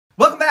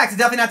to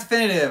Definitely Not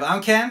Definitive.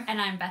 I'm Ken.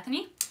 And I'm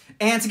Bethany.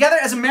 And together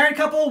as a married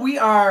couple, we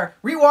are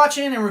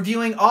rewatching and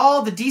reviewing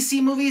all the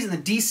DC movies in the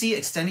DC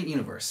Extended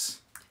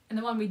Universe. And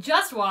the one we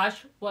just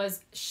watched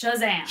was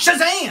Shazam.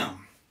 Shazam!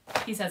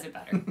 He says it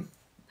better.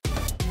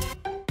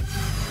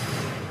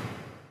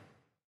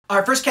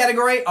 Our first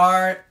category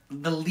are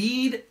the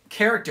lead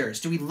characters.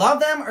 Do we love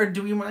them or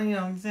do we,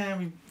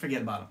 we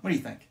forget about them? What do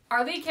you think?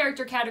 Our lead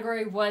character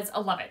category was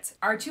a love it.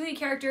 Our two lead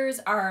characters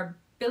are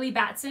Billy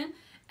Batson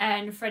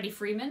and Freddie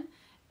Freeman.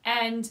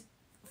 And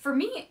for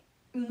me,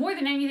 more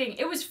than anything,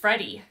 it was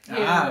Freddie who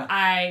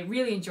I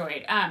really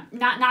enjoyed.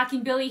 Not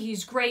knocking Billy,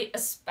 he's great,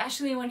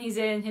 especially when he's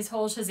in his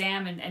whole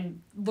Shazam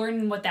and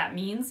learning what that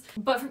means.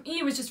 But for me,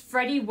 it was just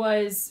Freddie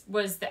was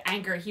the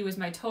anchor. He was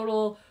my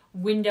total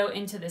window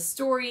into this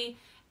story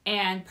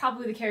and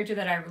probably the character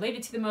that I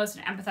related to the most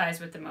and empathized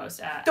with the most.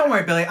 Don't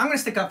worry, Billy. I'm going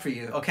to stick up for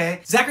you,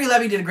 okay? Zachary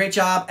Levi did a great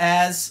job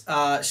as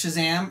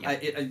Shazam.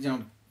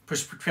 Yep.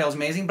 Portrayal was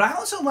amazing. But I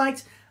also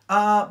liked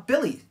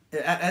Billy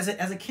as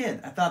a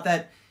kid. I thought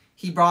that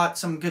he brought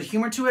some good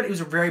humor to it. He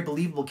was a very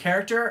believable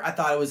character. I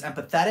thought it was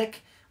empathetic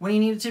when he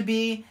needed to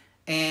be.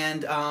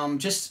 And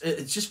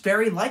it's just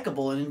very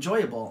likable and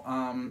enjoyable.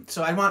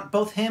 So I want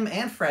both him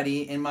and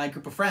Freddie in my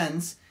group of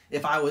friends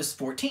if I was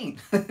 14.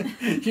 They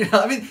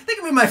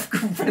could be my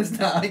group of friends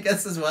now, I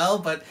guess, as well.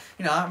 But,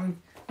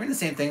 we're in the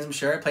same things, I'm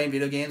sure. Playing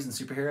video games and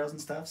superheroes and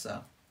stuff,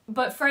 so.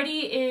 But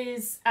Freddie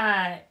is,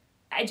 I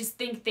just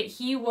think that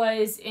he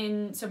was,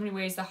 in so many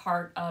ways, the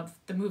heart of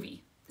the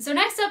movie. So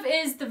next up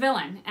is the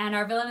villain. And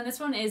our villain in this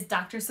one is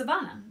Dr.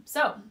 Savannah.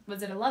 So,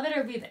 was it a love it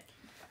or leave it?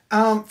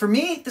 For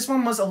me, this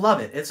one was a love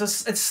it. It's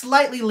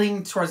slightly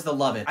leaning towards the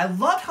love it. I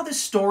loved how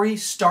this story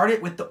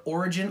started with the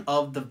origin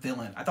of the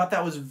villain. I thought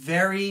that was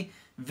very,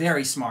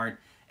 very smart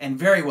and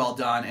very well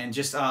done, and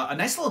just a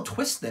nice little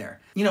twist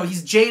there.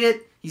 He's jaded,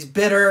 he's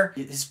bitter,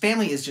 his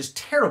family is just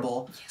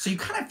terrible, so you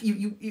kind of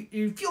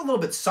you feel a little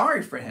bit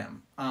sorry for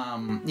him.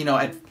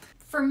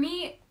 For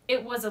me,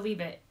 it was a leave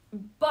it,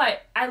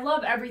 but I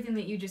love everything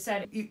that you just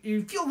said.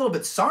 You feel a little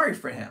bit sorry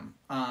for him.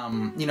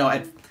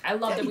 I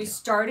love that we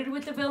started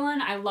with the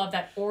villain. I love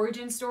that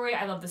origin story.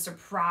 I love the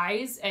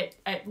surprise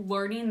at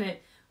learning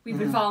that we've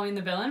been following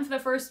the villain for the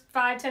first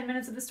 5-10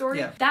 minutes of the story.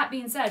 Yeah. That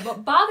being said,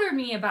 what bothered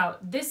me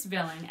about this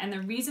villain, and the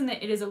reason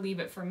that it is a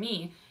leave it for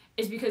me,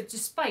 is because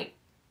despite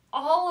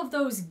all of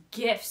those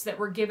gifts that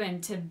were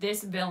given to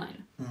this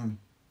villain,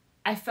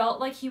 I felt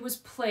like he was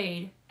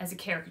played as a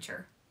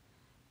caricature.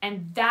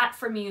 And that,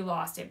 for me,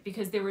 lost it,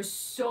 because there was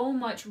so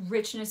much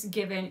richness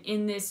given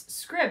in this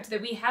script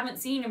that we haven't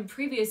seen in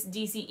previous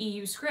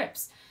DCEU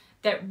scripts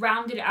that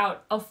rounded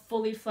out a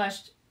fully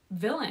fleshed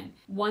villain.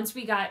 Once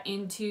we got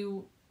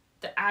into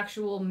the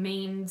actual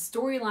main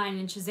storyline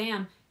in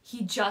Shazam,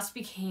 he just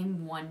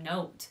became one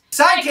note.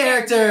 Side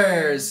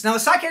characters! Now, the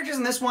side characters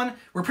in this one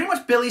were pretty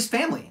much Billy's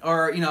family,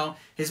 or,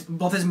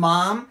 both his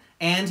mom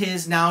and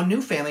his now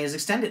new family, his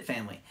extended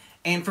family.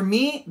 And for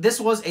me, this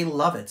was a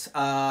love it.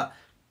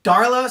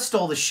 Darla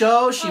stole the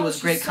show. She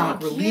was great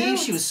comic relief.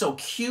 She was so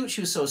cute. She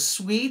was so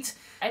sweet.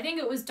 I think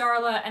it was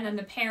Darla and then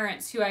the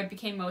parents who I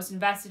became most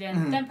invested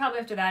in. Then probably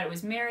after that it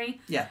was Mary.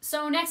 Yeah.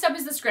 So next up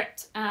is the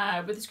script.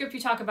 With the script you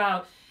talk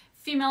about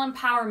female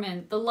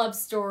empowerment, the love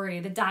story,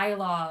 the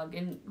dialogue,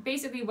 and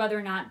basically whether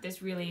or not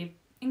this really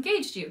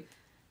engaged you.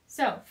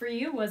 So for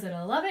you, was it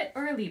a love it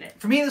or a leave it?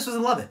 For me, this was a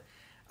love it.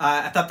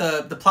 I thought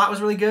the plot was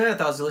really good. I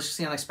thought it was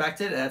deliciously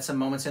unexpected. It had some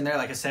moments in there,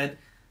 like I said.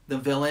 The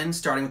villain,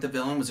 starting with the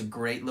villain, was a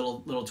great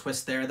little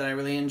twist there that I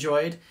really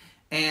enjoyed.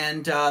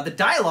 And the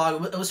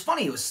dialogue, it was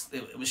funny. It was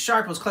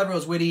sharp, it was clever, it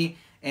was witty.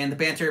 And the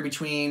banter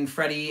between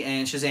Freddie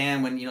and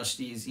Shazam when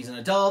he's an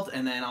adult,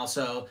 and then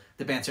also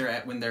the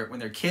banter when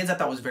they're kids, I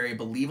thought was very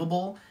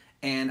believable.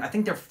 And I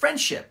think their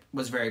friendship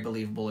was very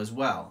believable as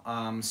well.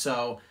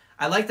 So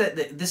I like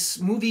that this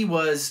movie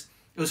was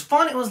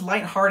fun, it was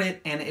lighthearted,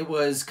 and it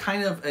was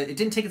it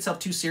didn't take itself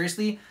too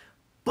seriously,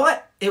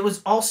 but it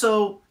was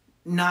also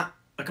not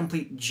a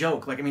complete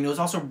joke. It was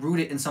also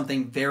rooted in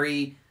something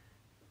very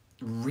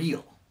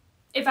real.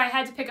 If I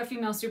had to pick a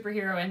female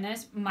superhero in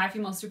this, my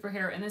female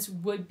superhero in this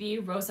would be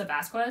Rosa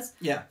Vasquez.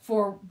 Yeah.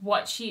 For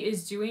what she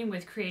is doing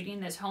with creating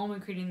this home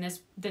and creating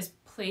this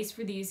place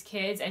for these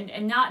kids,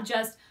 and not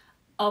just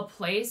a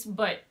place,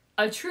 but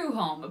a true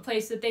home, a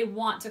place that they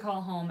want to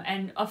call home,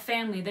 and a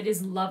family that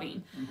is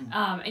loving.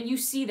 And you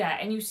see that,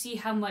 and you see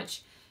how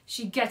much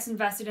she gets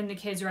invested in the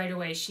kids right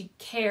away. She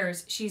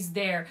cares. She's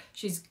there.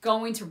 She's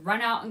going to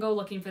run out and go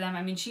looking for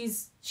them.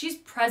 She's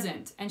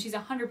present, and she's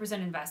 100%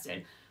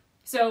 invested.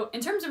 So in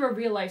terms of a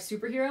real-life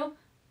superhero,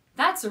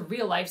 that's a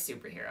real-life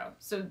superhero.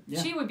 So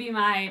she would be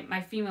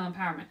my female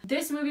empowerment.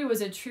 This movie was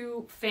a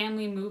true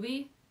family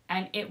movie,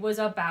 and it was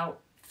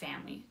about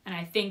family. And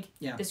I think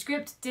the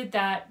script did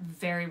that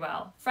very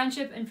well.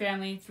 Friendship and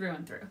family through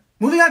and through.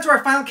 Moving on to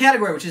our final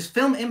category, which is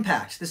film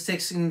impact. This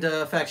takes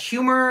into effect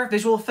humor,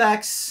 visual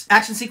effects,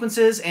 action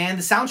sequences, and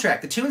the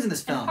soundtrack, the tunes in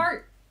this film. And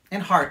heart.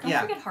 And heart,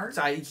 Don't forget heart.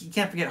 So you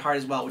can't forget heart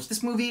as well, which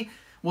this movie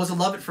was a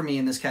love it for me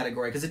in this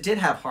category, because it did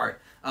have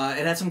heart.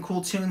 It had some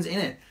cool tunes in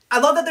it. I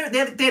love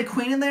that they had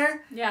Queen in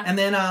there. Yeah. And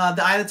then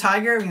the Eye of the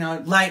Tiger, you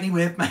know, light me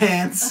with my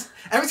hands.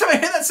 Every time I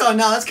hear that song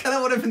now, that's kind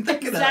of what I've been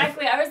thinking of.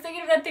 Exactly. I was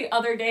thinking of that the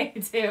other day,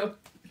 too.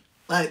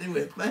 Light me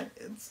with my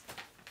hands.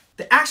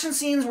 The action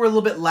scenes were a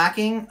little bit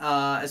lacking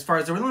as far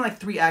as there were only like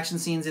 3 action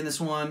scenes in this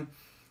one.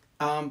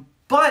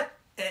 But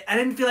I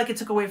didn't feel like it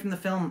took away from the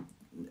film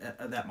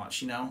that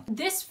much, you know?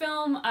 This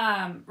film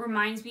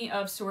reminds me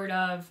of sort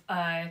of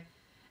a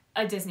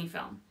Disney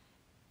film.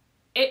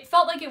 It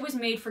felt like it was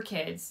made for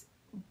kids,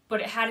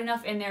 but it had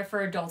enough in there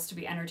for adults to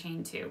be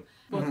entertained too.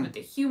 Both with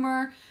the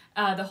humor,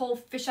 the whole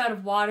fish out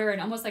of water,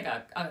 and almost like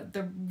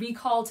the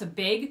recall to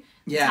Big,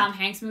 the Tom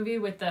Hanks movie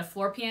with the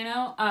floor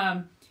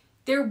piano.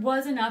 There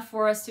was enough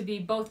for us to be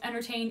both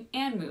entertained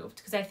and moved,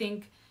 because I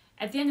think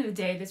at the end of the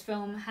day, this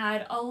film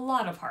had a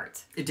lot of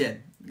heart. It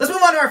did. Let's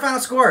move on to our final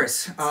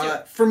scores.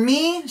 For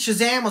me,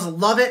 Shazam was a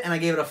love it, and I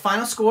gave it a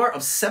final score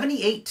of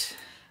 78.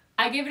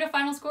 I gave it a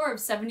final score of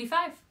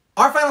 75.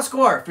 Our final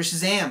score for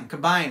Shazam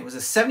combined was a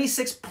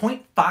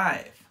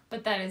 76.5.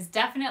 But that is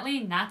definitely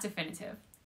not definitive.